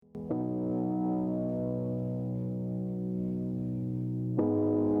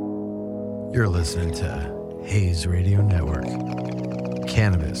You're listening to Hayes Radio Network,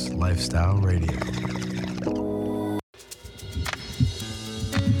 Cannabis Lifestyle Radio.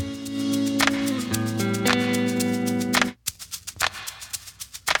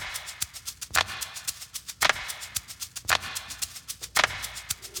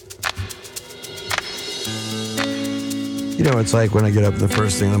 You know, it's like when I get up the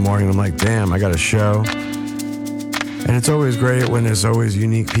first thing in the morning, I'm like, damn, I got a show. And it's always great when there's always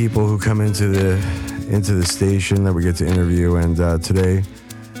unique people who come into the station that we get to interview. And today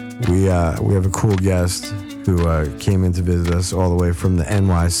we have a cool guest who came in to visit us all the way from the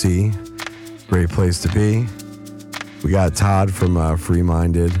NYC. Great place to be. We got Todd from Free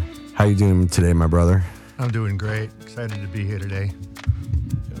Minded. How you doing today, my brother? I'm doing great. Excited to be here today.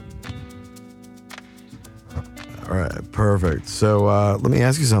 All right, perfect. So let me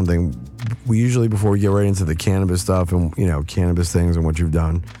ask you something. We usually, before we get right into the cannabis stuff and, you know, cannabis things and what you've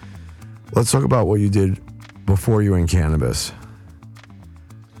done, let's talk about what you did before you were in cannabis.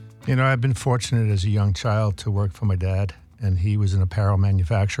 You know, I've been fortunate as a young child to work for my dad, and he was an apparel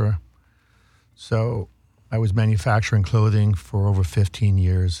manufacturer. So I was manufacturing clothing for over 15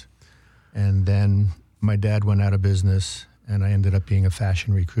 years. And then my dad went out of business, and I ended up being a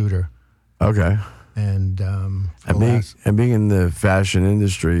fashion recruiter. Okay. And being in the fashion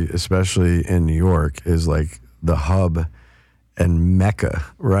industry, especially in New York, is like the hub and mecca,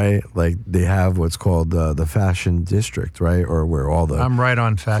 right? Like they have what's called the fashion district, right? Or where all the... I'm right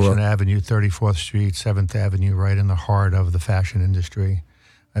on Fashion Avenue, 34th Street, 7th Avenue, right in the heart of the fashion industry.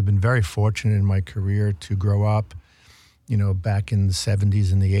 I've been very fortunate in my career to grow up, you know, back in the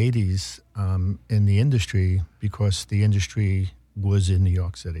 70s and the 80s in the industry, because the industry was in New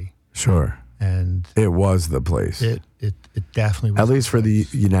York City. Sure. And it was the place. It definitely was. At least for the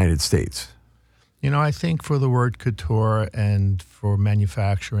United States. You know, I think for the word couture and for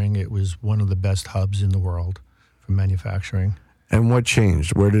manufacturing, it was one of the best hubs in the world for manufacturing. And what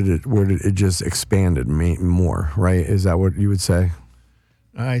changed? Where did it just expanded more, right? Is that what you would say?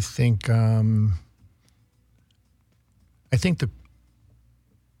 I think the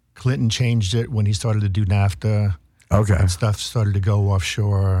Clinton changed it when he started to do NAFTA. Okay. And stuff started to go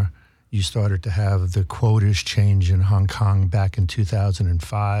offshore. You started to have the quotas change in Hong Kong back in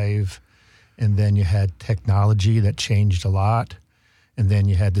 2005. And then you had technology that changed a lot. And then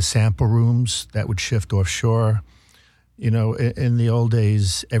you had the sample rooms that would shift offshore. You know, in the old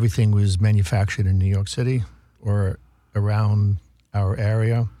days, everything was manufactured in New York City or around our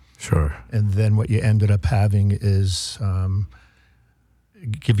area. Sure. And then what you ended up having is...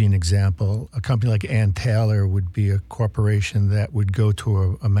 give you an example. A company like Ann Taylor would be a corporation that would go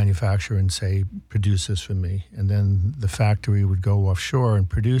to a manufacturer and say, produce this for me. And then the factory would go offshore and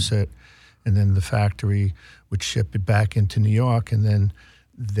produce it. And then the factory would ship it back into New York. And then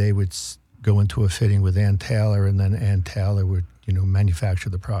they would go into a fitting with Ann Taylor. And then Ann Taylor would, you know, manufacture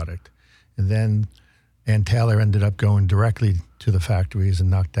the product. And then Ann Taylor ended up going directly to the factories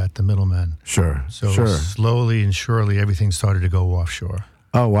and knocked out the middleman. Sure. So slowly and surely everything started to go offshore.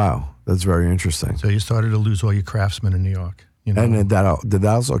 Oh, wow. That's very interesting. So you started to lose all your craftsmen in New York. You know? And did that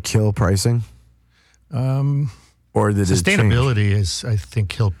also kill pricing? Or did sustainability is, I think,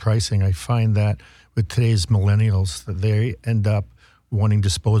 killed pricing. I find that with today's millennials, that they end up wanting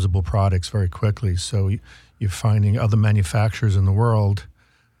disposable products very quickly. So you're finding other manufacturers in the world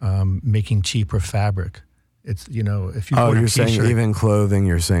making cheaper fabric. It's, you know, if you you're saying even clothing,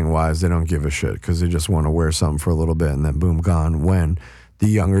 you're saying wise, they don't give a shit because they just want to wear something for a little bit and then boom, gone. When the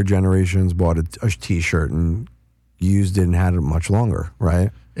younger generations bought a T-shirt and used it and had it much longer,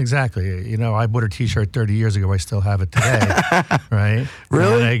 right? Exactly. You know, I bought a T-shirt 30 years ago. I still have it today, right?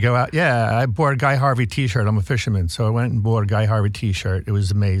 Really? And I go out. Yeah, I bought a Guy Harvey T-shirt. I'm a fisherman, so I went and bought a Guy Harvey T-shirt. It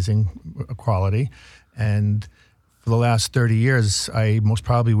was amazing quality. And for the last 30 years, I most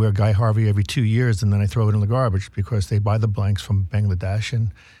probably wear Guy Harvey every 2 years, and then I throw it in the garbage because they buy the blanks from Bangladesh,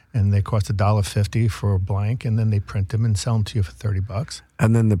 and they cost $1.50 for a blank, and then they print them and sell them to you for $30.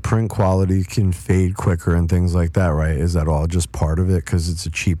 And then the print quality can fade quicker and things like that, right? Is that all just part of it because it's a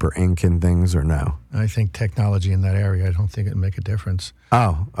cheaper ink and things, or no? I think technology in that area, I don't think it'd make a difference.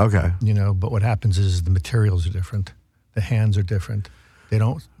 Oh, okay. You know, but what happens is the materials are different. The hands are different. They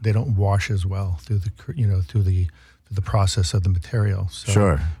don't wash as well through the process of the material. So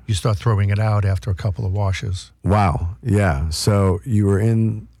sure. You start throwing it out after a couple of washes. Wow. Yeah. So you were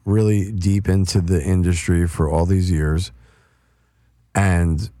really deep into the industry for all these years.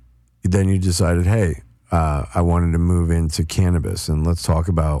 And then you decided, hey, I wanted to move into cannabis. And let's talk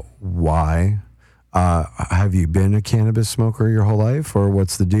about why. Have you been a cannabis smoker your whole life, or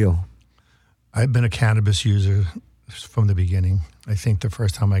what's the deal? I've been a cannabis user from the beginning. I think the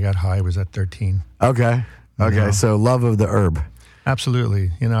first time I got high was at 13. Okay. So love of the herb.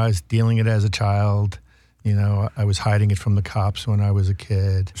 Absolutely. I was dealing it as a child. I was hiding it from the cops when I was a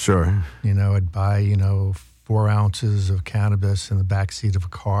kid. Sure. I'd buy, 4 ounces of cannabis in the backseat of a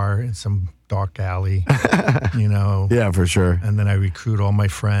car in some dark alley, Yeah, for sure. And then I recruit all my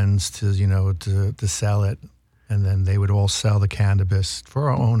friends to sell it. And then they would all sell the cannabis for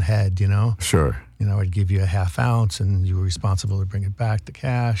our own head, Sure. I'd give you a half ounce and you were responsible to bring it back to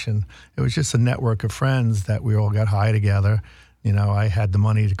cash. And it was just a network of friends that we all got high together. I had the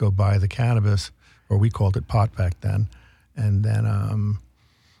money to go buy the cannabis, or we called it pot back then. And then,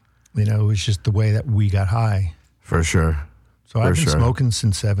 it was just the way that we got high. For sure. So I've been smoking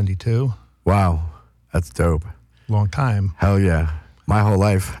since 72. Wow. That's dope. Long time. Hell yeah. My whole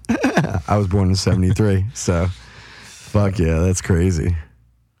life. I was born in 73. So fuck yeah, that's crazy.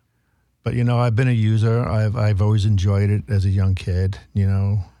 But, I've been a user. I've always enjoyed it as a young kid,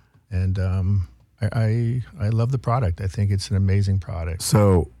 and I love the product. I think it's an amazing product.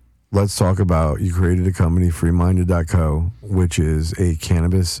 So let's talk about, you created a company, freeminded.co, which is a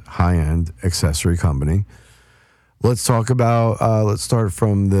cannabis high-end accessory company. Let's talk about, let's start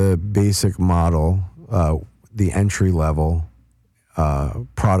from the basic model. The entry-level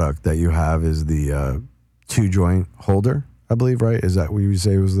product that you have is the 2-joint holder, I believe, right? Is that what you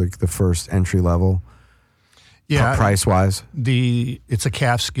say was like the first entry-level? Yeah. Price-wise? It's a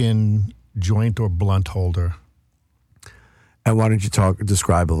calfskin joint or blunt holder. And why don't you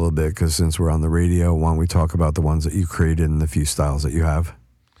describe a little bit, because since we're on the radio, why don't we talk about the ones that you created and the few styles that you have?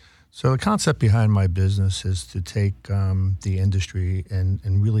 So the concept behind my business is to take the industry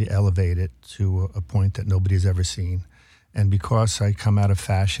and really elevate it to a point that nobody's ever seen. And because I come out of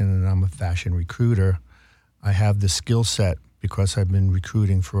fashion and I'm a fashion recruiter, I have the skill set, because I've been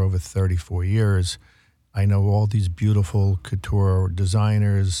recruiting for over 34 years. I know all these beautiful couture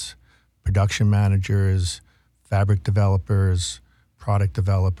designers, production managers, fabric developers, product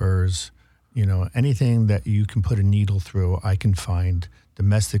developers, anything that you can put a needle through, I can find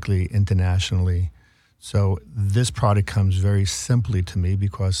domestically, internationally. So this product comes very simply to me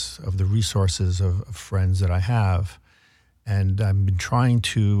because of the resources of friends that I have. And I've been trying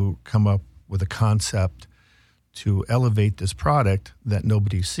to come up with a concept to elevate this product that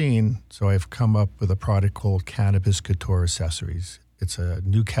nobody's seen. So I've come up with a product called Cannabis Couture Accessories. It's a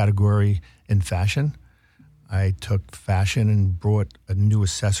new category in fashion. I took fashion and brought a new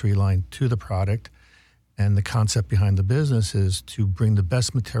accessory line to the product. And the concept behind the business is to bring the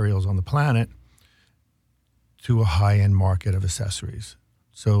best materials on the planet to a high-end market of accessories.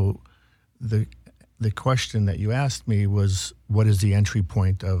 So the question that you asked me was, what is the entry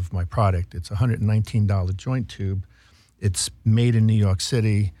point of my product? It's a $119 joint tube. It's made in New York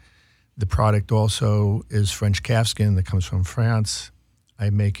City. The product also is French calfskin that comes from France. I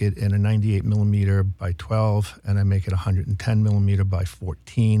make it in a 98 millimeter by 12, and I make it 110 millimeter by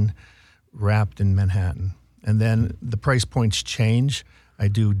 14, wrapped in Manhattan. And then the price points change. I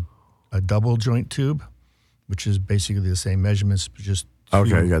do a double joint tube, which is basically the same measurements, but just two.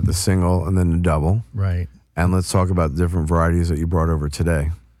 Okay, you got the single and then the double. Right. And let's talk about the different varieties that you brought over today.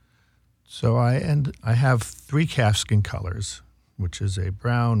 So I have 3 calfskin colors, which is a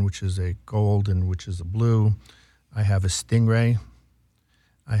brown, which is a gold, and which is a blue. I have a stingray.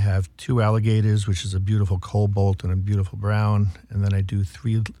 I have 2 alligators, which is a beautiful cobalt and a beautiful brown. And then I do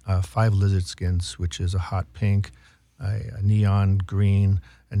 5 lizard skins, which is a hot pink, a neon green,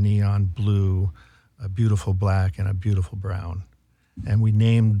 a neon blue, a beautiful black, and a beautiful brown. And we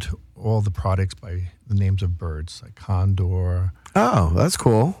named all the products by the names of birds, like condor. Oh, that's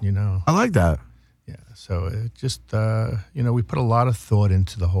cool. I like that. Yeah. So it just, we put a lot of thought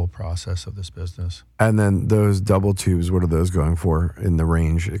into the whole process of this business. And then those double tubes, what are those going for in the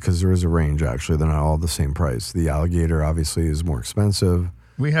range? Because there is a range, actually. They're not all the same price. The alligator, obviously, is more expensive.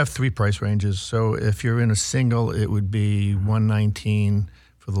 We have 3 price ranges. So if you're in a single, it would be $119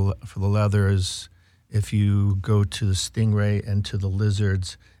 for the leathers. If you go to the stingray and to the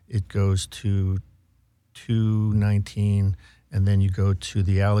lizards, it goes to $219, and then you go to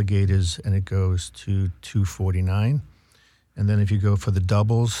the alligators and it goes to $249. And then if you go for the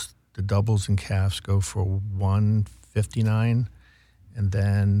doubles and calves go for $159, and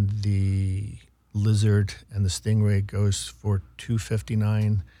then the lizard and the stingray goes for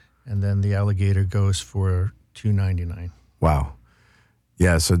 $259, and then the alligator goes for $299. Wow.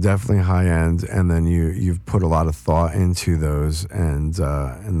 Yeah, so definitely high end, and then you've put a lot of thought into those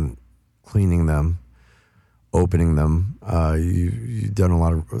and cleaning them, opening them. You've done a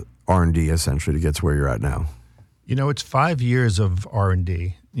lot of R&D essentially to get to where you're at now. It's 5 years of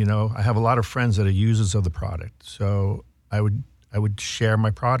R&D. I have a lot of friends that are users of the product. So I would share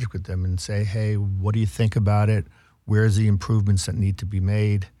my product with them and say, hey, what do you think about it? Where's the improvements that need to be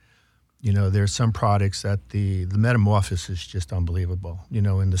made? There's some products that the metamorphosis is just unbelievable,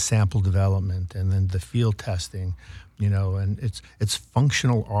 in the sample development and then the field testing, and it's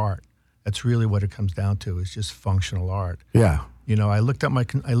functional art. That's really what it comes down to, is just functional art. Yeah. I look at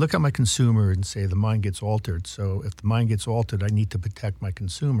my consumer and say the mind gets altered. So if the mind gets altered, I need to protect my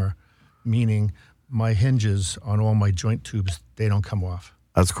consumer, meaning my hinges on all my joint tubes, they don't come off.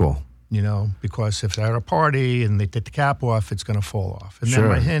 That's cool. Because if they're at a party and they take the cap off, it's going to fall off. And Sure.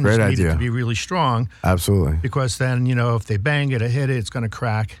 then my hinge Great needed idea. to be really strong. Absolutely. Because then, if they bang it or hit it, it's going to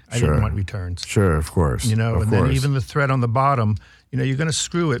crack. I Sure. didn't want returns. Sure, of course. And of then course. even the thread on the bottom, you're going to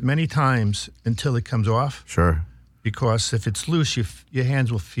screw it many times until it comes off. Sure. Because if it's loose, your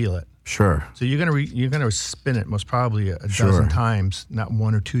hands will feel it. Sure. So you're gonna spin it most probably a Sure. dozen times, not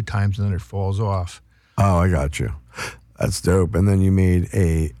one or two times, and then it falls off. Oh, I got you. That's dope. And then you made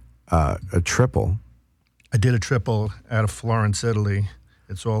a triple. I did a triple out of Florence, Italy.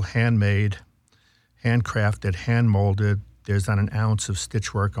 It's all handmade, handcrafted, hand molded. There's not an ounce of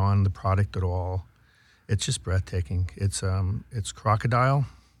stitch work on the product at all. It's just breathtaking. It's crocodile,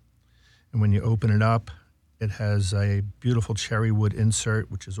 and when you open it up, it has a beautiful cherry wood insert,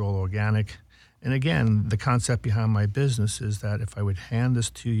 which is all organic. And again, the concept behind my business is that if I would hand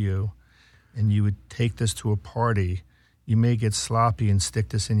this to you and you would take this to a party, you may get sloppy and stick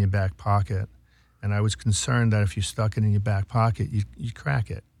this in your back pocket. And I was concerned that if you stuck it in your back pocket, you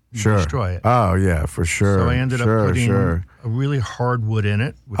crack it. You Sure. destroy it. Oh, yeah, for sure. So I ended up putting a really hard wood in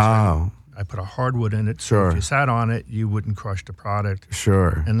it, which I put a hardwood in it, so Sure. if you sat on it, you wouldn't crush the product.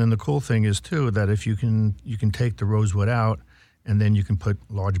 Sure. And then the cool thing is too that if you can take the rosewood out, and then you can put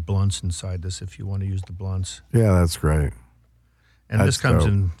large blunts inside this if you want to use the blunts. Yeah, that's great. And this That's comes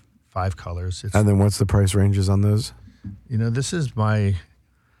dope. in 5 colors. And then what's the price ranges on those? This is my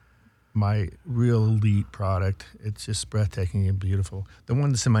real elite product. It's just breathtaking and beautiful. The one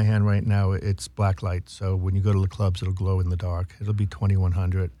that's in my hand right now, it's black light. So when you go to the clubs, it'll glow in the dark. It'll be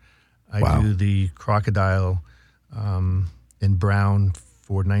 $2,100. I Wow. do the crocodile in brown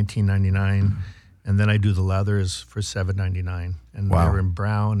for $19.99, and then I do the leathers for $7.99, and Wow. they're in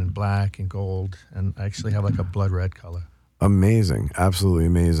brown and black and gold, and I actually have like a blood red color. Amazing. Absolutely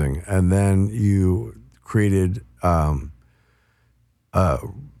amazing. And then you created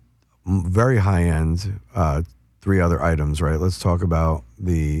very high-end 3 other items, right? Let's talk about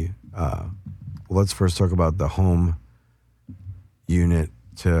let's first talk about the home unit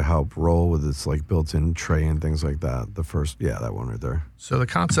to help roll with its like built-in tray and things like that. That one right there. So the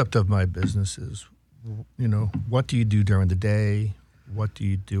concept of my business is, what do you do during the day? What do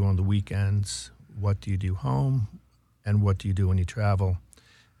you do on the weekends? What do you do home? And what do you do when you travel?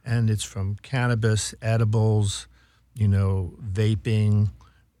 And it's from cannabis, edibles, vaping,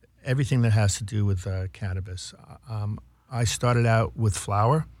 everything that has to do with cannabis. I started out with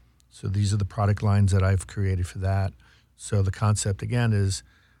flower. So these are the product lines that I've created for that. So the concept, again, is,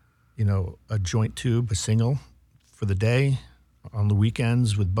 a joint tube, a single for the day. On the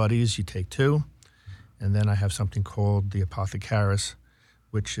weekends with buddies, you take 2. And then I have something called the Apothecaris,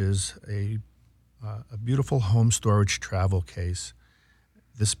 which is a beautiful home storage travel case.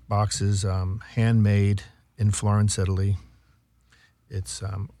 This box is handmade in Florence, Italy. It's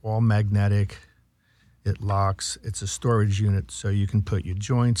all magnetic. It locks. It's a storage unit, so you can put your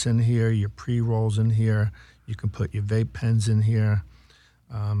joints in here, your pre-rolls in here. You can put your vape pens in here.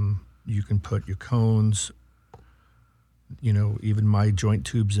 You can put your cones, even my joint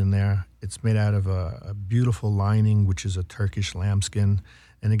tubes in there. It's made out of a beautiful lining, which is a Turkish lambskin.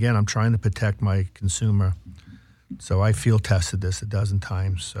 And again, I'm trying to protect my consumer. So I field tested this a dozen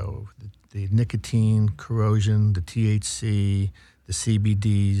times. So the nicotine, corrosion, the THC, the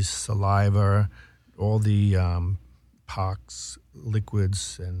CBDs, saliva, all the POCs,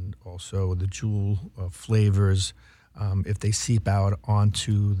 liquids, and also the jewel flavors, if they seep out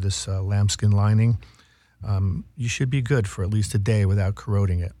onto this lambskin lining, you should be good for at least a day without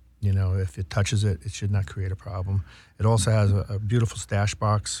corroding it. If it touches it, it should not create a problem. It also has a beautiful stash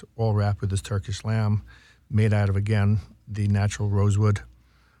box, all wrapped with this Turkish lamb, made out of, again, the natural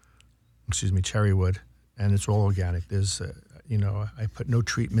cherry wood, and it's all organic. There's, I put no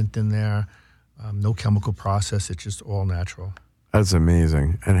treatment in there, no chemical process. It's just all natural. That's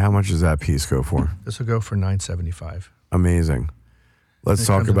amazing. And how much does that piece go for? This will go for $9.75. Amazing. Let's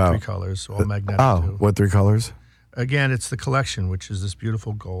talk about 3 colors, all magnetic too. What 3 colors? Again, it's the collection, which is this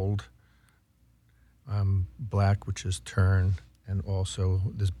beautiful gold, black, which is tern, and also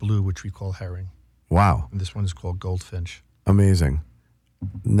this blue, which we call herring. Wow. And this one is called Goldfinch. Amazing.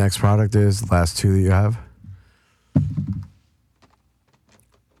 Next product is the last two that you have.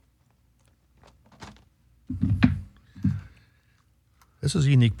 This is a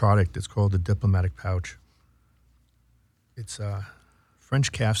unique product. It's called the Diplomatic Pouch. It's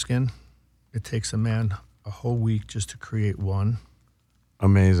French calfskin. It takes a man a whole week just to create one.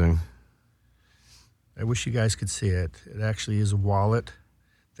 Amazing. I wish you guys could see it. It actually is a wallet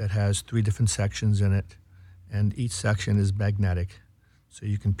that has 3 different sections in it, and each section is magnetic, so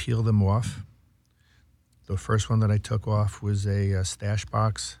you can peel them off. The first one that I took off was a stash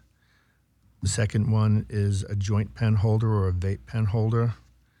box. The second one is a joint pen holder or a vape pen holder,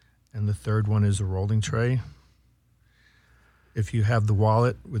 and the third one is a rolling tray. If you have the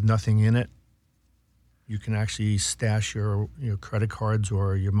wallet with nothing in it, you can actually stash your credit cards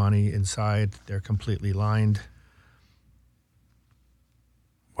or your money inside. They're completely lined.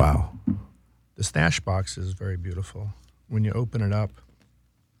 Wow. The stash box is very beautiful. When you open it up,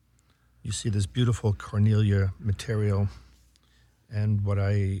 you see this beautiful cornelia material. And what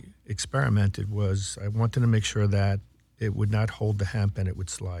I experimented was I wanted to make sure that it would not hold the hemp and it would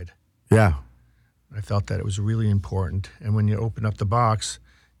slide. Yeah. I felt that it was really important. And when you open up the box,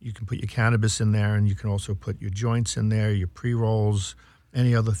 you can put your cannabis in there, and you can also put your joints in there, your pre-rolls,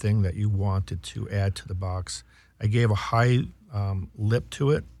 any other thing that you wanted to add to the box. I gave a high lip to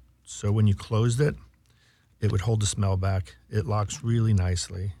it, so when you closed it, it would hold the smell back. It locks really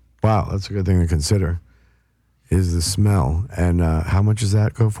nicely. Wow, that's a good thing to consider, is the smell. And how much does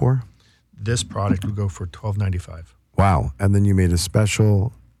that go for? This product would go for $12.95. Wow. And then you made a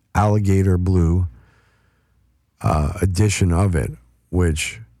special alligator blue edition of it,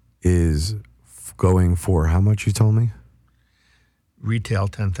 which is going for how much you told me? Retail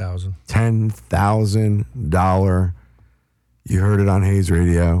 $10,000. $10,000. You heard it on Hayes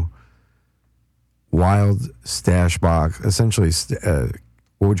Radio. Wild stash box. Essentially,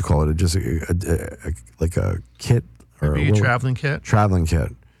 what would you call it? Just like a kit? Or Maybe a traveling kit? Traveling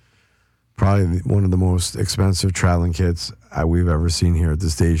kit. Probably one of the most expensive traveling kits we've ever seen here at the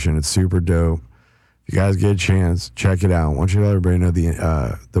station. It's super dope. If you guys get a chance, check it out. I want you to let everybody know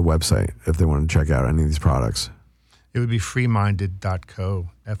the website if they want to check out any of these products. It would be freeminded.co,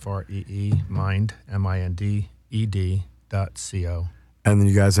 F-R-E-E, mind, M-I-N-D-E-D.co. And then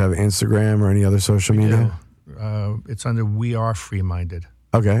you guys have Instagram or any other social media? It's under We Are Free Minded.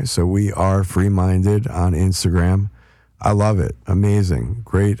 Okay, so We Are Free Minded on Instagram. I love it. Amazing.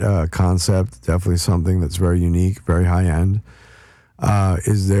 Great concept. Definitely something that's very unique, very high end.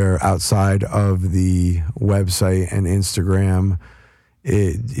 Is there, outside of the website and Instagram,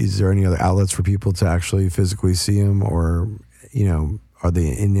 is there any other outlets for people to actually physically see them, or, are they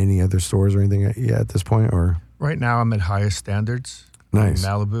in any other stores or anything at this point? Or right now I'm at Highest Standards. Nice. In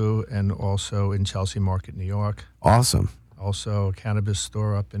Malibu, and also in Chelsea Market, New York. Awesome. Also a cannabis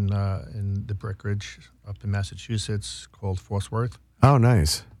store up in the Brickridge, up in Massachusetts, called Fort Worth. Oh,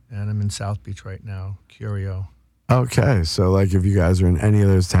 nice. And I'm in South Beach right now, Curio. Okay, so like if you guys are in any of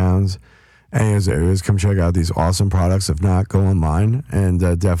those towns, any of those areas, come check out these awesome products. If not, go online and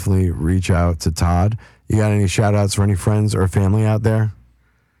definitely reach out to Todd. You got any shout outs for any friends or family out there?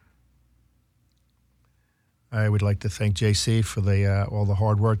 I would like to thank JC for all the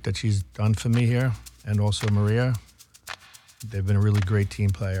hard work that she's done for me here, and also Maria. They've been a really great team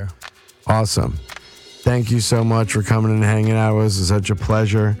player. Awesome. Thank you so much for coming and hanging out with us. It's such a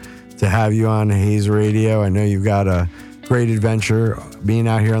pleasure to have you on Hayes Radio. I know you've got a great adventure being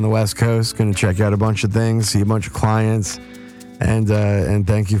out here on the West Coast. Going to check out a bunch of things, see a bunch of clients, and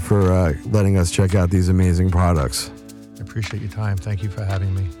thank you for letting us check out these amazing products. I appreciate your time. Thank you for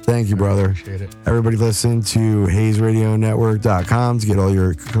having me. Thank you, brother. I appreciate it. Everybody listen to HayesRadioNetwork.com to get all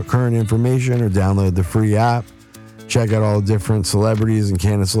your current information, or download the free app. Check out all the different celebrities and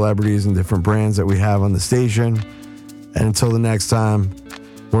cannabis celebrities and different brands that we have on the station. And until the next time,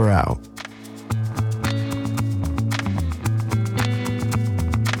 we're out.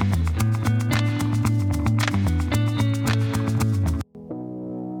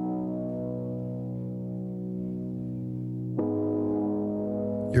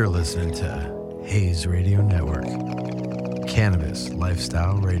 You're listening to Hayes Radio Network, Cannabis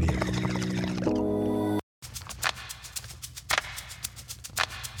Lifestyle Radio.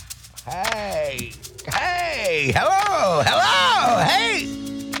 Hey, hello, hey.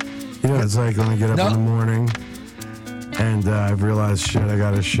 You know, it's like when I get up in the morning and I've realized, shit, I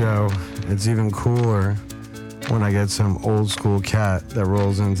got a show. It's even cooler when I get some old school cat that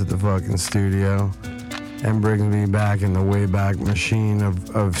rolls into the fucking studio and brings me back in the Wayback Machine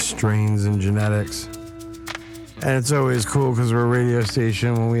of strains and genetics. And it's always cool because we're a radio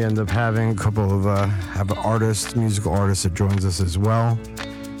station when we end up having a couple of musical artists that joins us as well.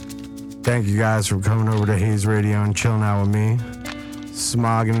 Thank you guys for coming over to Hayes Radio and chilling out with me,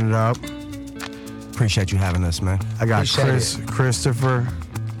 smogging it up. Appreciate you having us, man. I got Christopher,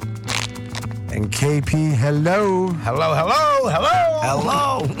 and KP. Hello.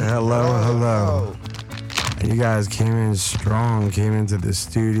 Hello. And you guys came in strong, came into the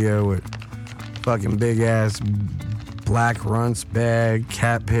studio with fucking big ass black runts bag,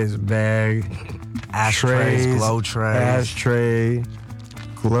 cat piss bag, Ashtrays, ashtray,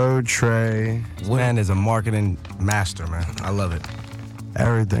 glow tray. This man is a marketing master, man. I love it.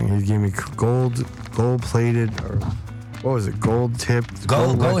 Everything. He gave me gold plated, or what was it? Gold tipped.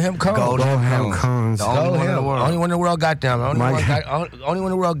 Gold hem cones. Gold hem cones. The only one in the world. Only one in the world got them. Only one in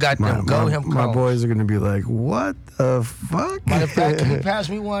the world got them. Gold hem cones. My boys are gonna be like, what the fuck? Matter of fact, can you pass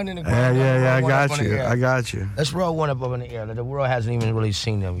me one in the Yeah, I got you. Let's roll one up in the air. The world hasn't even really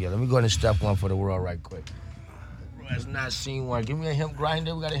seen them yet. Let me go ahead and step one for the world right quick. The world has not seen one. Give me a hemp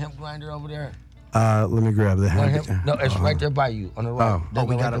grinder. We got a hemp grinder over there. Let me grab the hemp. No, it's right there by you on the right.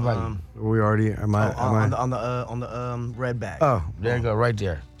 We got it. We already. On the red bag. Oh, there you go, right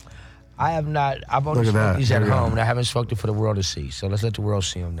there. I have not. I've only Look at smoked that. these at There you home, go. and I haven't smoked it for the world to see. So let's let the world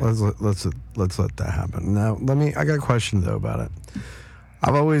see them now. let's let that happen. Now, I got a question though about it.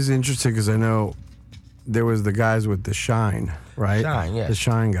 I'm always interested because I know there was the guys with the Shine, right? Shine, yes. The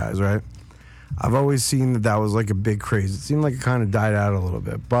Shine guys, right? I've always seen that was like a big craze. It seemed like it kind of died out a little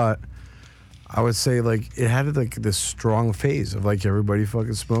bit, but I would say like it had like this strong phase of like everybody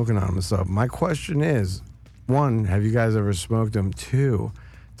fucking smoking on them and stuff. My question is, one, have you guys ever smoked them? Two,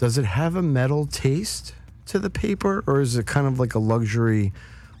 does it have a metal taste to the paper, or is it kind of like a luxury?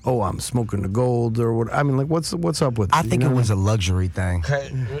 Oh, I'm smoking the gold, or what? I mean, like, what's up with it? I think it was a luxury thing. Okay,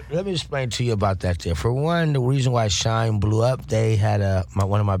 let me explain to you about that there. For one, the reason why Shine blew up, they had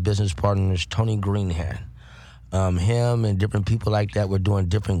one of my business partners, Tony Greenhand. Him and different people like that were doing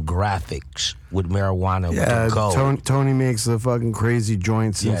different graphics with marijuana. Yeah, with the gold. Tony makes the fucking crazy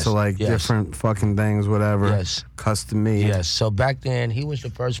joints Yes, into like yes. different fucking things, whatever. Yes. Custom made. Yes. So back then, he was the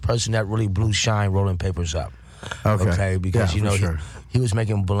first person that really blew Shine rolling papers up. Okay. Because Yeah, for sure. he was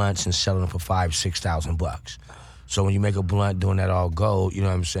making blunts and selling them for $5,000-$6,000. So when you make a blunt doing that all gold, you know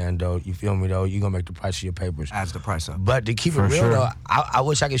what I'm saying, though, you feel me, though, you're going to make the price of your papers. Adds the price up. But to keep For it real, sure. though, I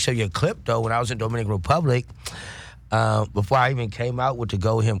wish I could show you a clip, though, when I was in Dominican Republic, before I even came out with the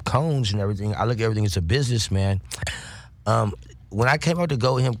Gold Hemp Cones and everything, I look at everything as a business, man. When I came out with the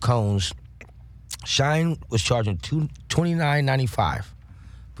Gold Hemp Cones, Shine was charging $29.95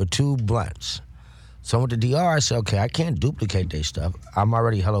 for 2 blunts. So with the DR, I said, okay, I can't duplicate their stuff. I'm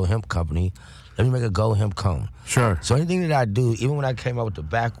already Hello Hemp Company. Let me make a Gold Hemp Cone. Sure. So anything that I do, even when I came out with the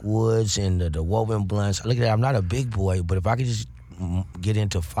backwoods and the woven blunts, I look at it, I'm not a big boy, but if I could just get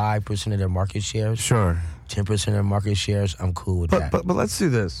into 5% of their market shares, Sure. 10% of their market shares, I'm cool with that. But let's do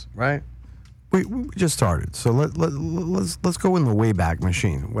this, right? We just started, so let's go in the Wayback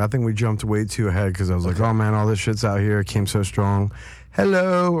Machine. I think we jumped way too ahead because I was like, oh man, all this shit's out here. It came so strong.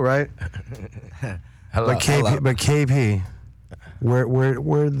 Hello, right? Hello. But KP, where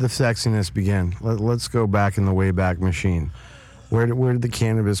did the sexiness begin? Let's go back in the Wayback Machine. Where did the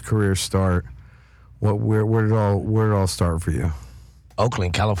cannabis career start? Where did it all start for you?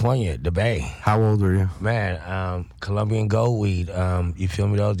 Oakland, California, the Bay. How old are you? Man, Colombian gold weed. You feel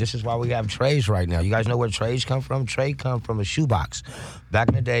me, though? This is why we have trays right now. You guys know where trays come from? Tray come from a shoebox. Back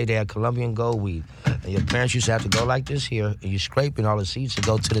in the day, they had Colombian gold weed. And your parents used to have to go like this here, and you're scraping all the seeds to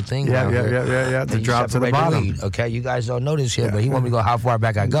go to the thing down here. Yeah. And To you drop to the separate bottom. weed, okay? You guys don't know this here, but he want me to go how far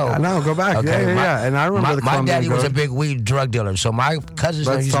back I go. I know, go back. Okay, Yeah. And I remember the my Colombian daddy was a gold. big weed drug dealer, so my cousins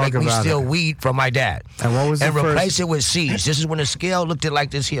Let's used to talk make me about steal it. weed from my dad. And what was the and first- replace it with seeds. This is when the scale looked at like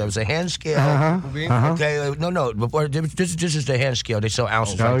this here. It was a hand scale. Okay, no. Before this is the hand scale. They sell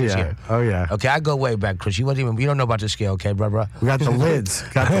ounces Oh, like this yeah. here. Oh, yeah. Okay, I go way back, Chris. You don't know about the scale, okay, brother? We got the lids.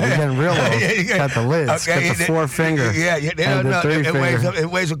 We getting real old. Got the lids. Okay, got the 4 finger. Yeah, they and don't the know. 3 finger. It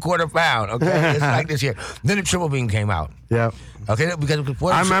weighs a quarter pound. Okay, it's like this here. Then the triple beam came out. Yeah. Okay, because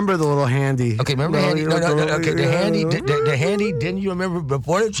before I remember the little handy. Okay, remember the handy? No. Okay, the handy. The handy. Didn't you remember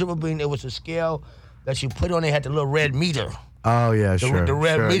before the triple beam? It was a scale that you put on. It had the little red meter. Oh yeah, sure. The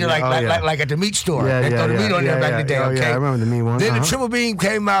red meat, like at the meat store. Yeah, they throw the meat on there back in the day. Oh, Okay, yeah, I remember the meat one. Then the triple beam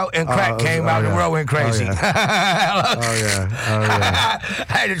came out and crack came out, and the world went crazy. Oh yeah.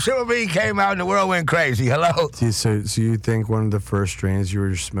 Hey, the triple beam came out and the world went crazy. Hello. So you think one of the first strains you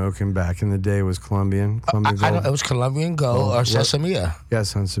were smoking back in the day was Colombian Gold? I know it was Colombian Gold or Sesamia. Yeah,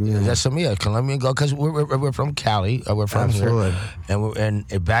 Sesamia. Sesamia, Colombian Gold, because we're from Cali. We're from Absolutely. here,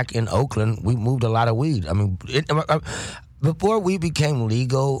 and back in Oakland, we moved a lot of weed. I mean, before we became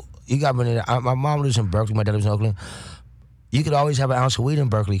legal, you got me. My mom lives in Berkeley. My dad lives in Oakland. You could always have an ounce of weed in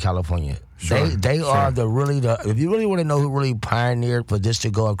Berkeley, California. Sure, they are if you really want to know who really pioneered for this to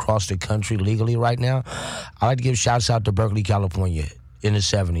go across the country legally right now, I like to give shouts out to Berkeley, California in the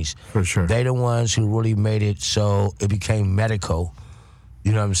 70s. For sure. They the ones who really made it so it became medical.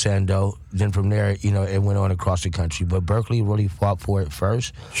 You know what I'm saying, though? Then from there, it went on across the country. But Berkeley really fought for it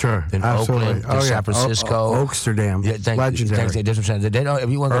first. Sure, Then absolutely. Oakland, then San Francisco. Oaksterdam. Yeah, legendary. That's what I'm saying. They don't, if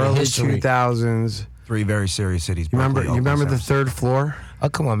you want to go to Early history. 2000s. 3 very serious cities. You Berkeley, remember Oakland, the third floor? Oh,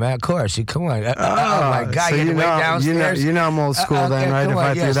 come on, man. Of course. Come on. Oh, my God. So you had to wait downstairs. You know I'm old school then, right? If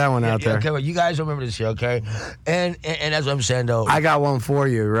I threw that one out there. Okay, well, you guys remember this shit, okay? And that's what I'm saying, though. I got one for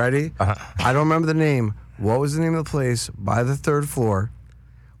you. Ready? Uh-huh. I don't remember the name. What was the name of the place by the third floor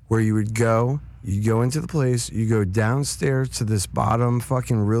where you would go? You go into the place. You go downstairs to this bottom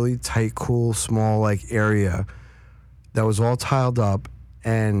fucking really tight, cool, small area that was all tiled up,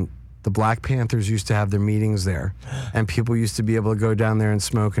 and the Black Panthers used to have their meetings there, and people used to be able to go down there and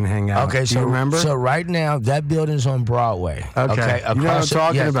smoke and hang out. Okay, Do you remember? So right now, that building's on Broadway. Okay. You know what I'm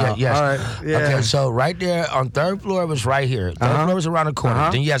talking about. Yes. All right. Yeah. Okay, so right there on third floor was right here. Third floor was around the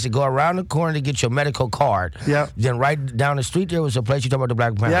corner. Then you have to go around the corner to get your medical card. Yep. Then right down the street there was a place you talking about the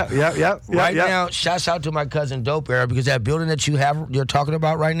Black Panthers. Yep. Right now, shouts out to my cousin Dope Era, because that building that you're talking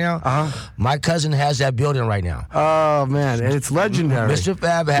about right now, my cousin has that building right now. Oh man, it's legendary. Mr.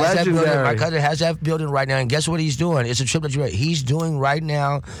 Fab has that building. Legendary. My cousin has that building right now, and guess what he's doing? It's a trip that he's doing right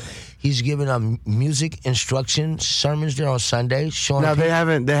now. He's giving music instruction sermons there on Sundays. Showing No,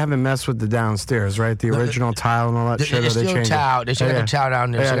 people. they haven't messed with the downstairs, right? The original tile and all that shit. It's still tile. They still got the tile down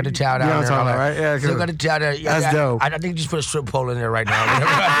there. Still got the tile down there. You know what I'm talking about, right? Yeah, still got the tile there. That's dope. I think he just put a strip pole in there right now.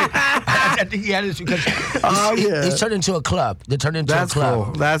 I think he had it because it's turned into a club. They turned into a club.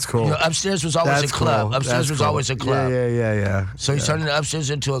 Cool. That's cool. Upstairs was always a club. Cool. Upstairs was always a club. Yeah. So he's turning the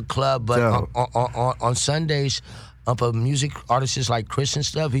upstairs into a club, but on Sundays, for music artists like Chris and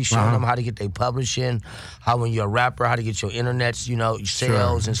stuff, he's showing them how to get their publishing, how when you're a rapper, how to get your internet,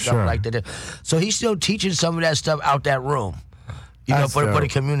 sales and stuff like that. So he's still teaching some of that stuff out that room, for the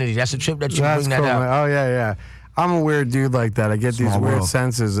community. That's a trip that you bring that cool, out. Man. Oh yeah. I'm a weird dude like that. I get these weird world.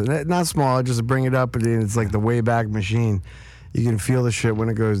 senses. Not small. I just bring it up, and it's like the Wayback Machine. You can feel the shit when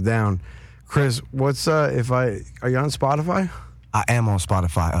it goes down. Chris, what's are you on Spotify? I am on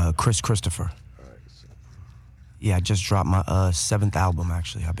Spotify. Chris Christopher. Yeah, I just dropped my 7th album,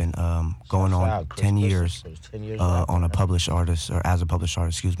 actually. I've been going on 10 years on a published artist, or as a published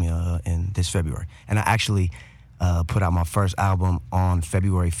artist, in this February. And I actually put out my first album on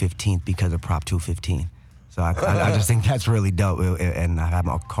February 15th because of Prop 215. So I just think that's really dope. And I have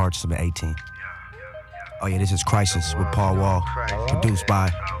my card submit 18. Oh, yeah, this is Crisis with Paul Wall, produced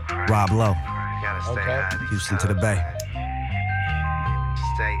by Rob Lowe. Okay. Houston to the Bay.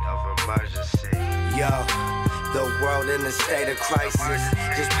 State of emergency. Yo. The world in a state of crisis.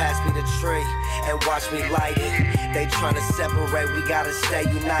 Just pass me the tree and watch me light it. They tryna separate, we gotta stay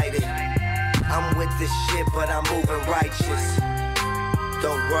united. I'm with this shit, but I'm moving righteous.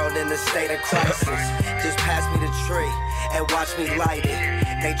 The world in a state of crisis. Just pass me the tree and watch me light it.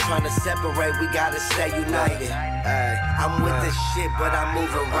 They tryna separate, we gotta stay united. I'm with this shit, but I'm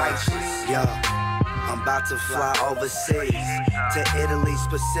moving righteous. Yo. I'm about to fly overseas, to Italy,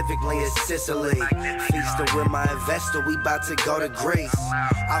 specifically in Sicily. Feasting with my investor, we about to go to Greece.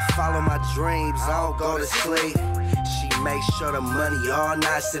 I follow my dreams, I don't go to sleep. She makes sure the money all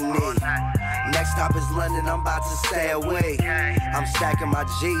nice and neat. Next stop is London, I'm about to stay away. I'm stacking my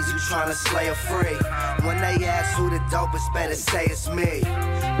G's, you tryna slay a free. When they ask who the dopest, better say it's me.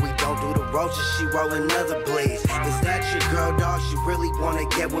 We don't do the roaches, she rollin' other bleeds. Is that your girl, dog? She really wanna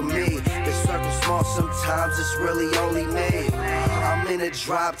get with me. The circle small, sometimes it's really only me. I'm in a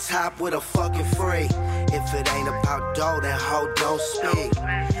drop top with a fucking free. If it ain't about dough, then hoe don't speak.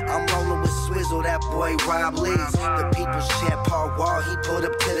 I'm rolling with Swizzle, that boy Rob Lees. The people's champ Paul Wall, he pulled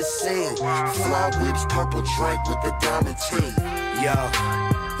up to the scene. Fly whips, purple drink with the diamond teeth. Yo,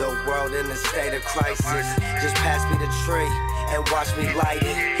 the world in a state of crisis. Just pass me the tree and watch me light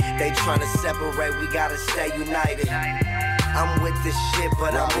it. They tryna separate, we gotta stay united. I'm with this shit,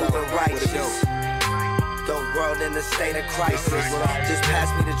 but I'm moving righteous. The world in a state of crisis. Just pass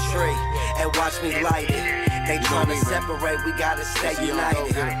me the tree and watch me light it. They tryna separate, we gotta stay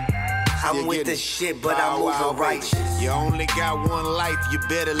united. I'm with the shit, but I'm moving righteous. You only got one life, you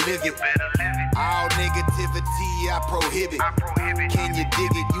better live it. All negativity I prohibit. Can you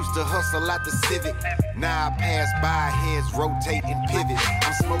dig it? Used to hustle at the Civic. Now I pass by, heads rotate and pivot.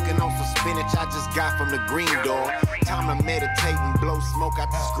 I'm smoking on some spinach I just got from the green door. Time to meditate and blow smoke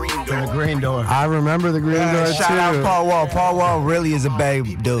out the screen door. The green door. I remember the green door Shout too. out Paul Wall. Paul Wall really is a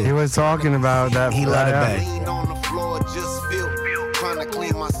babe dude. He was talking about that. He loved it back. Lean on the floor, just feel. Trying to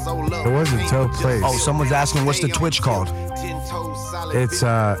clean my soul up. It was a dope place. Oh, someone's asking what's the Twitch called? It's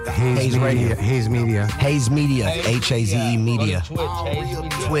Hayes Media. Hayes Media. Hayes Media. H-A-Z-E Media.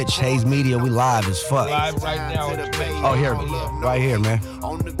 Twitch, Hayes Media. We live as fuck. Live right now. Oh, here. Right here, man.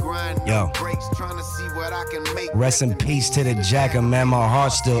 Yo. Rest in peace to the Jacker, man. My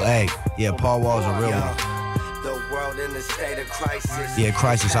heart still ache. Yeah, Paul Wall's a real one. In a state of crisis. Yeah,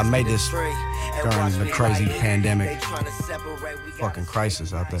 crisis. I made this during the crazy pandemic. Fucking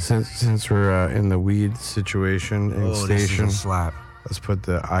crisis out there. Since we're in the weed situation and station, this is a slap. let's put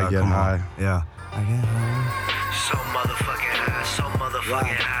the I Get High. Yeah. I get high. So motherfucking high, so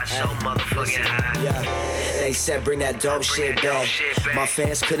motherfucking high, so motherfucking high. Yeah, they said bring that dope shit back. My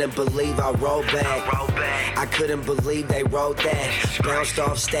fans couldn't believe I rolled back. I couldn't believe they wrote that. Bounced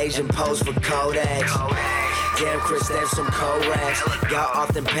off stage and posed for Kodak. Damn, Chris, there's some cold racks. Y'all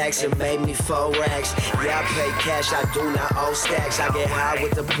often packs and made me 4 racks. Yeah, I pay cash, I do not owe stacks. I get high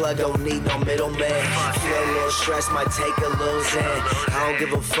with the plug, don't need no middleman. Feel a little stress, might take a little zen. I don't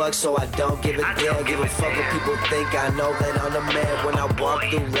give a fuck, so I don't give a damn. Give a fuck what people think, I know that I'm the man. When I walk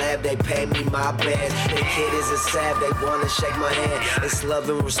through lab, they pay me my band. The kid is a sav, they wanna shake my hand. It's love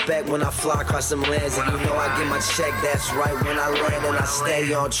and respect when I fly across some lands. And you know I get my check, that's right when I land. And I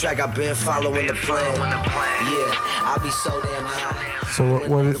stay on track, I've been following the plan. Yeah, I'll be so damn high. So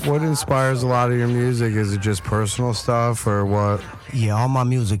what inspires a lot of your music? Is it just personal stuff or what? Yeah, all my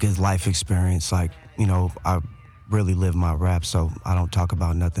music is life experience. Like, you know, I really live my rap, so I don't talk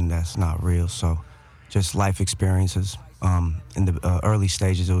about nothing that's not real. So just life experiences. In the early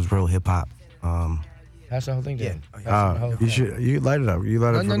stages, it was real hip hop. That's the whole thing, then. You light it up. You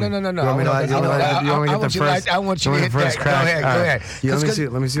light it up. No. You want me to light it? You want me to get the first? I want you to hit that. Go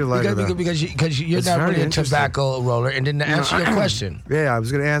ahead. Let me see the lighter. Because you're It's not very really a interesting. tobacco roller. And then to answer your question. Yeah, I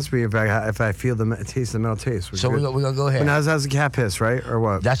was going to ask me if I feel the taste, the metal taste. So we're going to go ahead. But now that's the cat piss, right? Or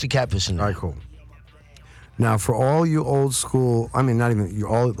what? That's the cat piss in there. All right, cool. Now, for all you old school, I mean, not even you,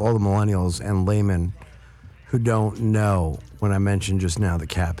 all the millennials and laymen who don't know, when I mentioned just now the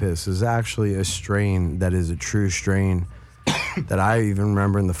cat piss is actually a strain that is a true strain that I even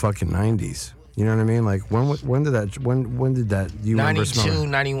remember in the fucking 90s. You know what I mean? Like when did that? When did that? You 92,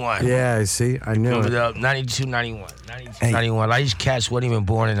 91. Yeah, I see. I knew it. 92, 91. 92, 91. Like these cats weren't even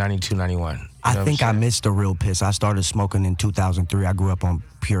born in 92, 91. I think I missed the real piss. I started smoking in 2003. I grew up on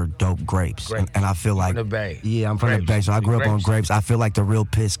pure dope grapes. And I feel like... From the Bay. Yeah, I'm from the Bay, so I grew up on grapes. I feel like the real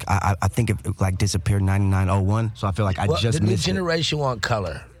piss, I think it like disappeared in 99-01, so I feel like I just the new missed it. generation want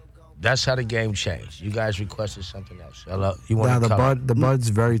color. That's how the game changed. You guys requested something else. Hello? You want Now color. the bud's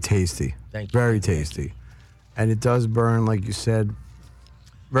very tasty. Thank you. Very tasty. And it does burn, like you said,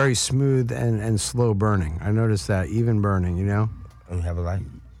 very smooth and slow burning. I noticed that, even burning, you know? Let me have a light.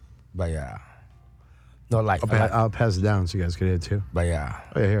 But yeah. No light. I'll pass it down so you guys can hear it too. But yeah.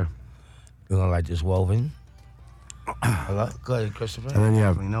 Oh, yeah, here. We're going to like this woven. Hello? Go ahead, Christopher. And then you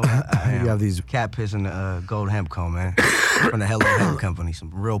have, You know what? you have these. Cat piss and the gold hemp cone, man. From the Hello Hemp Company.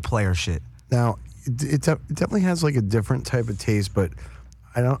 Some real player shit. Now, it definitely has like a different type of taste, but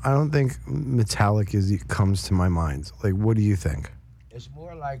I don't think metallic comes to my mind. Like, what do you think? It's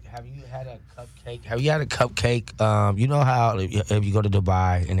more like, have you had a cupcake? Have you had a cupcake? You know how if you go to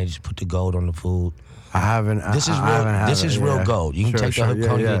Dubai and they just put the gold on the food? I haven't. This is I real. haven't had This is it, real yeah. gold. You can take the cone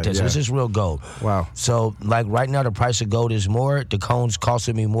and get a taste. yeah. This is real gold. Wow. So, like right now, the price of gold is more. The cone's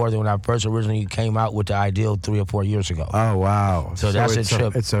costing me more than when I first originally came out with the ideal 3 or 4 years ago. Oh wow. So that's a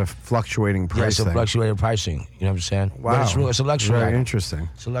trip. It's a fluctuating price. Yeah, it's a thing. fluctuating pricing. You know what I'm saying? Wow. But it's real. It's a luxury Very item. interesting.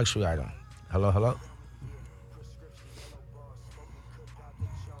 It's a luxury item. Hello.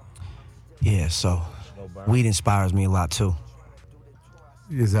 Yeah, so weed inspires me a lot too.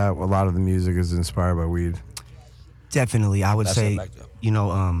 Is that a lot of the music is inspired by weed? Definitely, I would That's say, it like that. you know,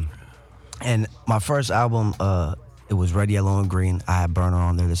 and my first album, it was Red, Yellow, and Green. I had Burner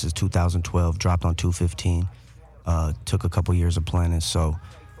on there. This is 2012, dropped on 2/15. Took a couple years of planning, so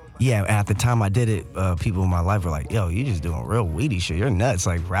Yeah, at the time I did it, people in my life were like, yo, you just doing real weedy shit. You're nuts.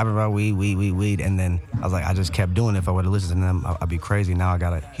 Like, rapping about weed. And then I was like, I just kept doing it. If I would have listened to them, I'd be crazy. Now I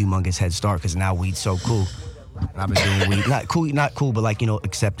got a humongous head start because now weed's so cool. And I've been doing weed. Not cool, but like,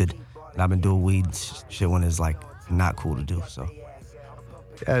 accepted. And I've been doing weed shit when it's like not cool to do, so.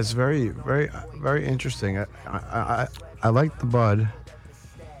 Yeah, it's very, very, very interesting. I like the bud.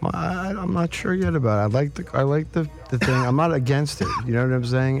 I'm not sure yet about it. I like the thing. I'm not against it. You know what I'm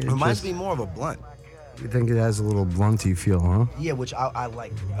saying? It reminds me more of a blunt. You think it has a little blunty feel, huh? Yeah, which I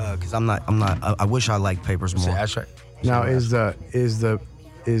like because I wish I liked papers more. That's right. Now is the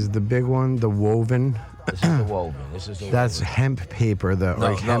big one the woven? This is the woven. That's hemp paper, though. No,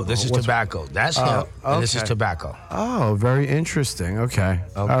 right? no, this is tobacco. That's hemp, and this is okay. tobacco. Oh, very interesting. Okay.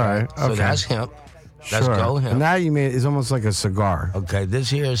 All right. Okay. So that's hemp. Let's sure. go hemp. And now you made it's almost like a cigar. Okay, this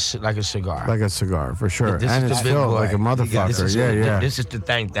here is like a cigar. Like a cigar, for sure. This and is it's the big filled boy. like a motherfucker. Yeah. This is the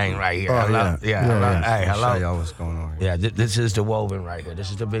thing right here. Oh, hello? Yeah. Hey, hello. I'll show y'all what's going on. Yeah, this is the woven right here. This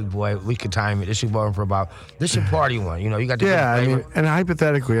is the big boy. We could time it. This is woven for about. This is party one. You got the. Yeah, big I flavor. mean, and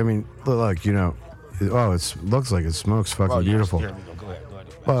hypothetically, I mean, look, it looks like it smokes fucking beautiful. Here we go.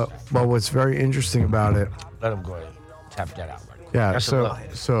 Go ahead. But what's very interesting about it, Let him go ahead. Tap that out. yeah. That's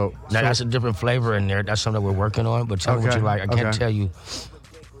So Now that's a different flavor in there. That's something we're working on. But tell me what Okay, you like. I can't okay. tell you.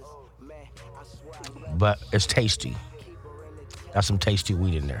 But it's tasty. Got some tasty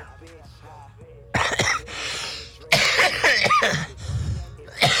weed in there.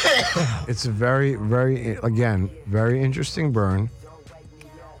 it's a very, very, again, very interesting burn.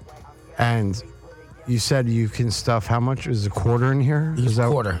 And you said you can stuff. How much is a quarter in here? It's a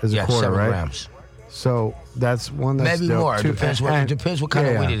quarter. Is Yeah, a quarter, 7 right? grams. So that's one that's Maybe dope. more. Two- Depends what kind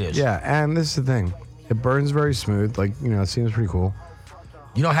of weed it is. Yeah, and this is the thing. It burns very smooth. Like, it seems pretty cool.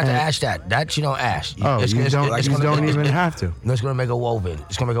 You don't have to ash that. That you don't ash. Oh, you don't even have to. No, it's gonna make a woven.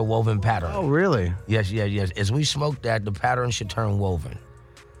 It's gonna make a woven pattern. Oh, really? Yes. As we smoke that, the pattern should turn woven.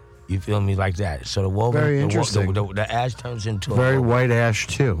 You feel me, like that? So the woven, Very interesting. The ash turns into Very a woven. white ash,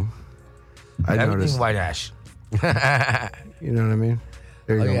 too. I Everything noticed. white ash. You know what I mean?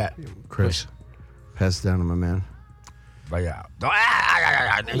 There you Oh, go. yeah. Chris. Pass it down to my man. But yeah.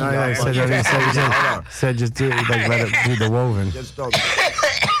 Said just do it, like let it do the woven.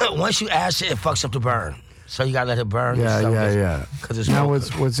 Once you ash it, it fucks up the burn. So you gotta let it burn. Yeah. Because it's Now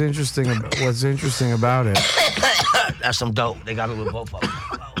smoke. what's interesting about it? That's some dope. They got it with both of them.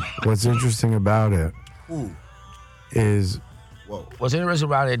 What's interesting about it is What's interesting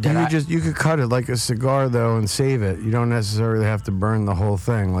about it? That you could cut it like a cigar though and save it. You don't necessarily have to burn the whole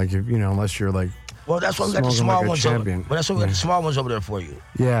thing. Like if unless you're like. well, that's why we got the smoking small like a ones champion. over. But that's why we got the small ones over there for you.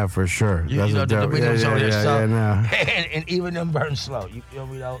 Yeah, for sure. You That's know, a the dope. mediums over there. So, no. and even them burn slow. You feel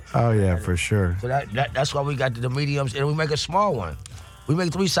me though? Oh yeah, for sure. So that's why we got the mediums, and we make a small one. We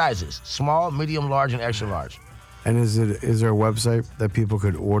make 3 sizes: small, medium, large, and extra large. And is there a website that people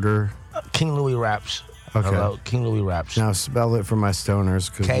could order? King Louis Wraps. Okay. Hello, King Louis Wraps. Now spell it for my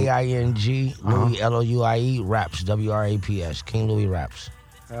stoners. King Louis Louie Wraps WRAPS. King Louis Wraps.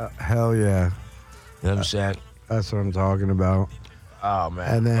 Hell yeah. You know what I'm saying? That's what I'm talking about. Oh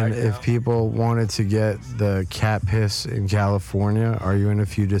man. And then Right if now. people wanted to get the cat piss in California, are you in a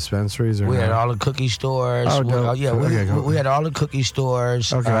few dispensaries or We no? had all the cookie stores. Oh, dope. We had all the cookie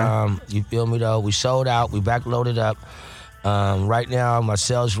stores. Okay. You feel me though? We sold out. We backloaded up. Right now, my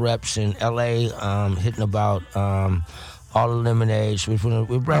sales reps in LA hitting about all the lemonades.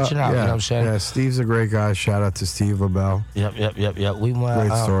 We're branching out. Yeah, You know what I'm saying? Yeah, Steve's a great guy. Shout out to Steve LaBelle. Yep. We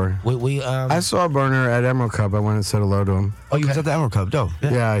Great story. I saw Burner at Emerald Cup. I went and said hello to him. Oh, you was at the Emerald Cup, dope.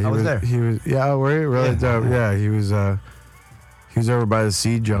 Yeah, he I was there. He was. Yeah, were you? Really dope. Yeah, he was. He was over by the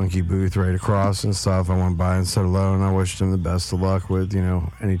Seed Junkie booth right across and stuff. I went by and said hello, and I wished him the best of luck with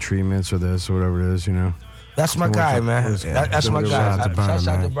any treatments or this or whatever it is. That's my guy, man. That's my guy. Shout out to Burner, Shouts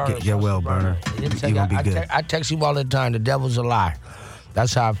out to man. Burner. Get well, Burner. You gonna be good. I text you all the time. The devil's a lie.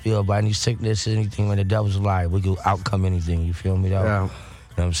 That's how I feel about any sickness, anything. When the devil's a lie, we can outcome anything. You feel me, though? Yeah. You know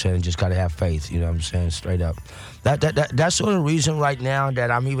what I'm saying? Just gotta have faith. You know what I'm saying? Straight up. That's the only reason right now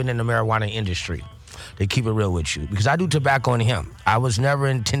that I'm even in the marijuana industry. They keep it real with you because I do tobacco and hemp. I was never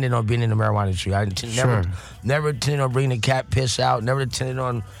intended on being in the marijuana industry. Never intended on bringing the cat piss out. Never intended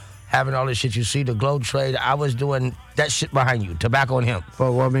on having all this shit you see, the glow trade. I was doing that shit behind you, tobacco and hemp.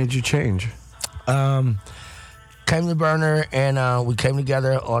 But what made you change? Came to Burner and we came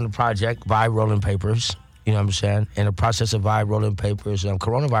together on the project, Vibe Rolling Papers. You know what I'm saying? In the process of Vibe Rolling Papers,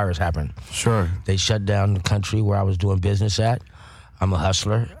 coronavirus happened. Sure. They shut down the country where I was doing business at. I'm a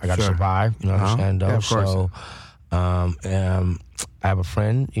hustler. I got to survive. You know what I'm saying, though? Yeah, of course. So, I have a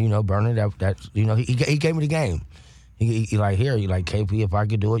friend, Burner, that he gave me the game. He like, here, you like, KP, if I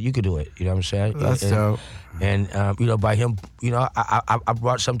could do it, you could do it. You know what I'm saying? That's dope. And, by him, I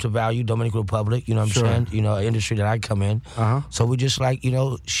brought something to value, Dominican Republic, you know what I'm saying? An industry that I come in. So we just like,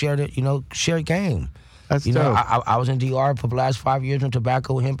 shared it, shared game. That's dope. I was in DR for the last 5 years in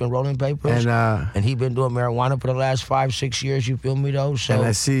tobacco, hemp, and rolling papers. And he been doing marijuana for the last 5-6 years, you feel me though? So, and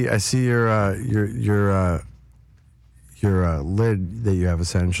I see your lid that you have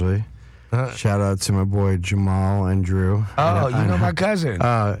essentially. Shout out to my boy Jamal and Drew. Oh, my cousin.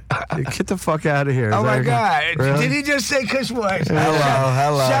 Get the fuck out of here. Oh my God. Really? Did he just say Kush Boys? Hello.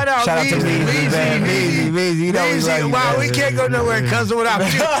 Shout out to Meezy. Wow, we can't go nowhere, cousin, without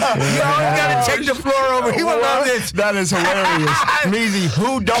you. You always got to take the floor over. He will love this. That is hilarious. Meezy,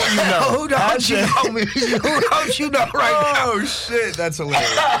 who don't you know? Who don't you know, Meezy? Who don't you know right now? Oh, shit. That's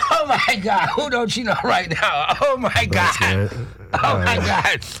hilarious. Oh, my God. Who don't you know right now? Oh, my God. Oh, my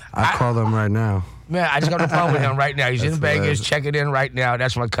God. I call them right now. Man, I just got on the phone with him right now. He's in Vegas, hilarious. checking in right now.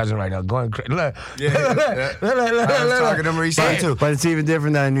 That's my cousin right now, going crazy. Look. I was talking to him recently, too. But it's even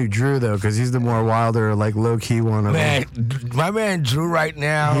different that I knew Drew, though, because he's the more wilder, like, low-key one of them. My man Drew right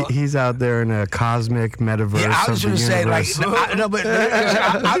now. He's out there in a cosmic metaverse. Yeah, I was going to say, like,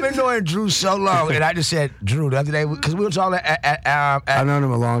 I've been knowing Drew so long, and I just said, Drew, the other day, because we was all at I've known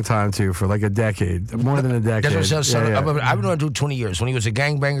him a long time, too, for like a decade, more than a decade. That's what I'm saying. I've been knowing Drew 20 years. When he was a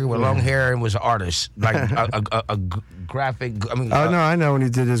gangbanger with long hair and was an artist, like a graphic. I know when he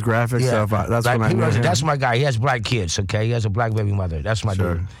did his graphic stuff. That's like, when I knew him. That's my guy. He has black kids. Okay, he has a black baby mother. That's my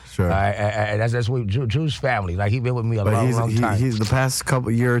dude. Sure. That's what Drew's family. Like, he been with me a long time. He's the past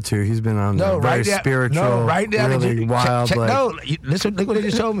year or two. He's been on very spiritual, really wild. Listen, look what he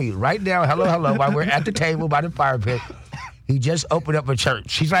just told me. Right now, hello. While we're at the table by the fire pit. He just opened up a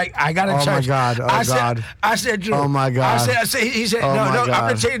church. He's like, I got a church. Oh, my God. I said, Drew. Oh, my God. He said, no, I'm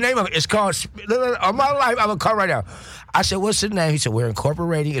going to tell you the name of it. It's called, on my life, I'm going to call right now. I said, what's the name? He said, we're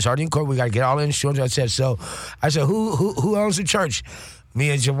incorporating. It's already incorporated. We got to get all the insurance. I said, who owns the church? Me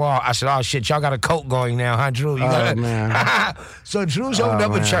and Jamal. I said, oh, shit, y'all got a cult going now, huh, Drew? Man. So Drew's opened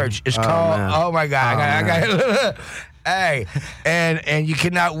up a church. It's called, man. oh, my God. I got Hey, and you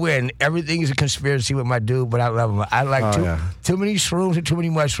cannot win. Everything is a conspiracy with my dude, but I love him. I like too many shrooms and too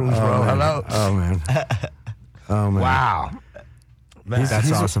many mushrooms, bro. Man. Hello? Oh, man. Wow. Man,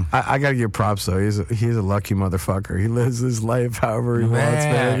 that's awesome. I gotta give props though. He's a lucky motherfucker. He lives his life however he wants,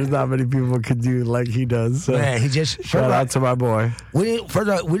 man. There's not many people can do like he does. So. Man, he just shout out to my boy. We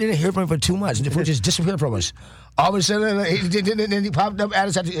didn't hear from him for 2 months. He just disappeared from us. All of a sudden, he popped up at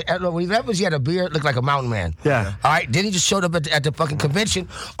us. When he left us, he had a beard, looked like a mountain man. Yeah. All right. Then he just showed up at the fucking convention,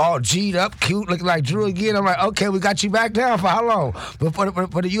 all G'd up, cute, looking like Drew again. I'm like, okay, we got you back down for how long? Before the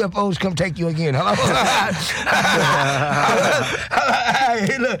UFOs come take you again. Hello.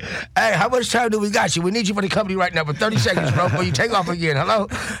 Hey, look. Hey, how much time do we got you? We need you for the company right now for 30 seconds, bro, before you take off again. Hello.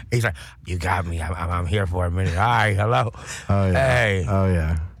 He's like, you got me. I'm here for a minute. All right. Hello. Oh yeah. Hey.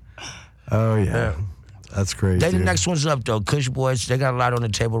 Oh yeah. That's crazy. The next one's up, though. Kush Boys, they got a lot on the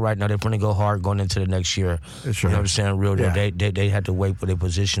table right now. They're going to go hard going into the next year. Sure. You know what I'm saying? Real deal. Yeah. They had to wait for their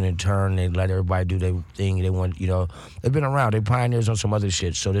position and turn. They let everybody do their thing. They want, they've been around. They're pioneers on some other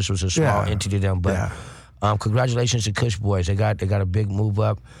shit. So this was a small entity to them. But congratulations to Kush Boys. They got a big move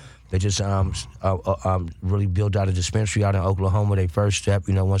up. They just really built out a dispensary out in Oklahoma. Their first step.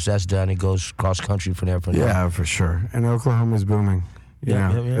 Once that's done, it goes cross country from there. Yeah, for sure. And Oklahoma's booming.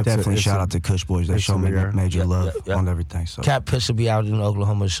 Yeah. Definitely shout out to Kush Boys. They showed me major love on everything. So Cat Piss will be out in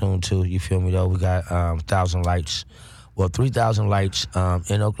Oklahoma soon too. You feel me though? We got 1,000 lights. Well, 3,000 lights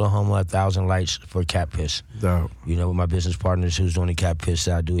in Oklahoma, 1,000 lights for Cat Piss. Dope. With my business partners who's doing the Cat Piss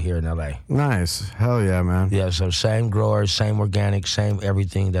that I do here in LA. Nice. Hell yeah, man. Yeah, so same growers, same organic, same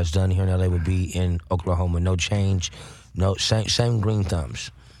everything that's done here in LA would be in Oklahoma. No change. No same green thumbs.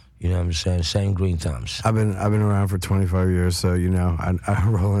 You know what I'm saying? Same green thumbs. I've been around for 25 years, so I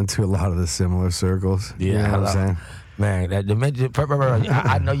roll into a lot of the similar circles. Yeah, you know what I'm saying? Man,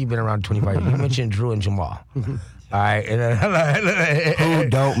 I know you've been around 25 years. You mentioned Drew and Jamal. All right. Who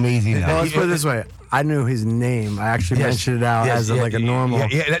don't Meezy know? Well, let's put it this way. I knew his name. I actually mentioned it out as a normal.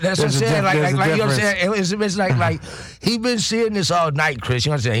 Yeah, that's what I'm saying. Like you know what I'm saying? It's like he been seeing this all night, Chris.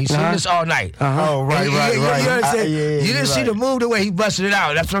 You know what I'm saying? He's seen this all night. Oh, right. You understand? You didn't see the move the way he busted it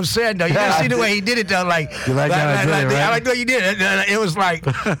out. That's what I'm saying, though. You didn't see the way he did it, though. Like, you like how I did it, right? I like the way you did it. It was like,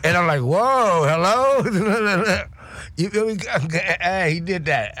 and I'm like, whoa, hello. You feel me? Hey, he did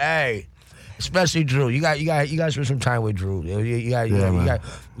that. Hey. Especially Drew, you got to spend some time with Drew. You got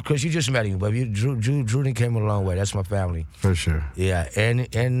because you just met him, but Drew came a long way. That's my family for sure. Yeah,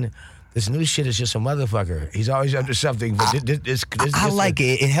 and This new shit is just a motherfucker. He's always up to something. But I like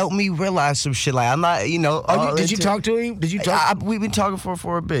it. It helped me realize some shit. Like I'm not, Did you talk to him? Did you talk? We've been talking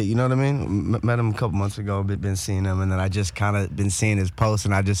for a bit. You know what I mean? Met him a couple months ago. Been seeing him, and then I just kind of been seeing his posts,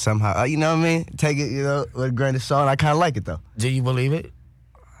 and I just somehow, you know what I mean? Take it, with a grain of salt. I kind of like it though. Do you believe it?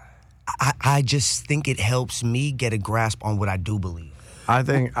 I just think it helps me get a grasp on what I do believe. I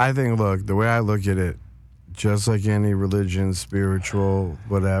think. Look, the way I look at it. Just like any religion, spiritual,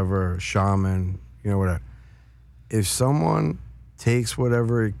 whatever, shaman, whatever. If someone takes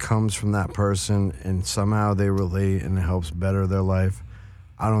whatever it comes from that person and somehow they relate and it helps better their life,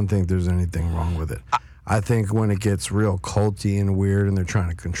 I don't think there's anything wrong with it. I think when it gets real culty and weird and they're trying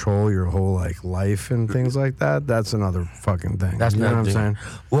to control your whole life and things like that, that's another fucking thing. That's you know what I'm thing. saying?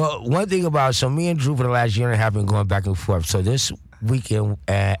 Well, one thing about me and Drew for the last year and a half been going back and forth. So this weekend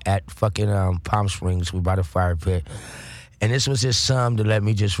at fucking Palm Springs, we by the fire pit, and this was just some to let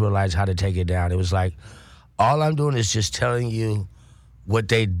me just realize how to take it down. It was like, all I'm doing is just telling you what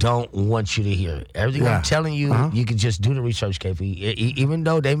they don't want you to hear. Everything I'm telling you, you can just do the research, KP. Even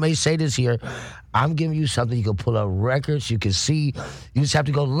though they may say this here, I'm giving you something. You can pull up records. You can see. You just have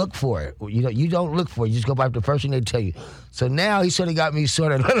to go look for it. You don't look for it. You just go by the first thing they tell you. So now he sort of got me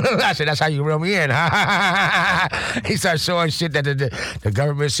sort of. I said, that's how you reel me in. He starts showing shit that the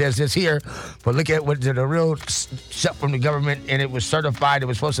government says is here, but look at what the real stuff from the government, and it was certified. It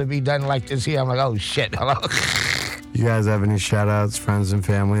was supposed to be done like this here. I'm like, oh shit. Hello. You guys have any shout-outs, friends and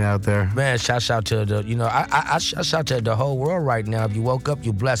family out there? Man, shouts out to I shouts out to the whole world right now. If you woke up,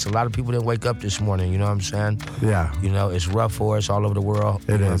 you're blessed. A lot of people didn't wake up this morning, you know what I'm saying? Yeah. It's rough for us all over the world.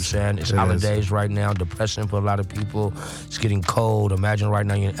 You know what I'm saying? It's holidays right now, depressing for a lot of people. It's getting cold. Imagine right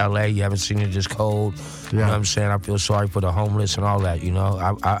now you're in LA, you haven't seen it this cold. You know what I'm saying? I feel sorry for the homeless and all that,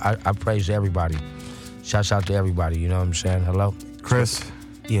 I praise everybody. Shouts out to everybody, you know what I'm saying? Hello? Chris?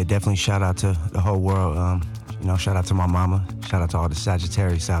 Yeah, definitely shout out to the whole world. Shout out to my mama. Shout out to all the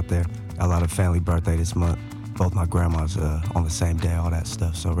Sagittarius out there. Got a lot of family birthday this month. Both my grandmas on the same day, all that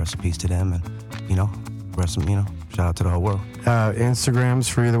stuff. So rest in peace to them, and shout out to the whole world. Instagrams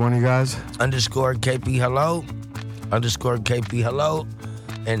for either one of you guys? _KP hello. _KP hello.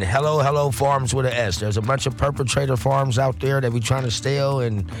 And hello farms with an S. There's a bunch of perpetrator farms out there that be trying to steal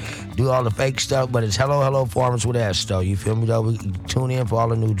and do all the fake stuff, but it's hello farms with an S though. You feel me though? We tune in for all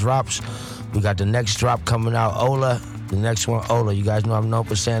the new drops. We got the next drop coming out, Ola. The next one, Ola. You guys know I'm known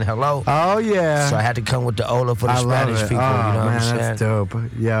for saying hello. Oh, yeah. So I had to come with the Ola for the Spanish people. You know what I'm saying? That's dope.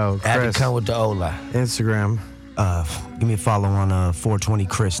 Yo, Chris. I had to come with the Ola. Instagram. Give me a follow on 420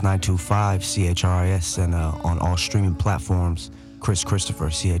 Chris 925 CHRIS, and on all streaming platforms, Chris Christopher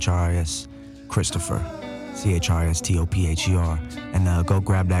CHRIS Christopher CHRISTOPHER, and go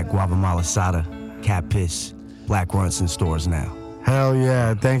grab that Guatemala Sada, Cat Piss, Black Runts in stores now. Hell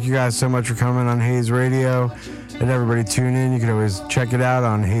yeah. Thank you guys so much for coming on Hayes Radio. And everybody tune in. You can always check it out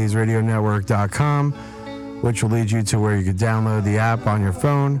on HayesRadioNetwork.com, which will lead you to where you can download the app on your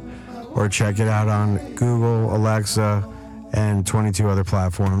phone or check it out on Google, Alexa, and 22 other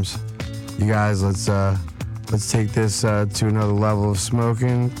platforms. You guys, let's take this to another level of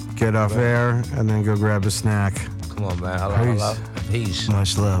smoking, get off air, and then go grab a snack. Come on, man. Hello. Peace.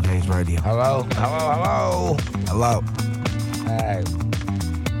 Much love, Hayes Radio. Hello. Hello. Hey.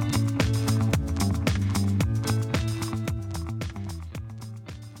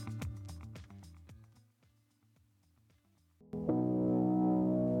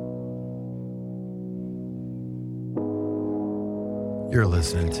 You're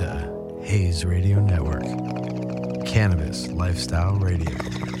listening to Hayes Radio Network, Cannabis Lifestyle Radio.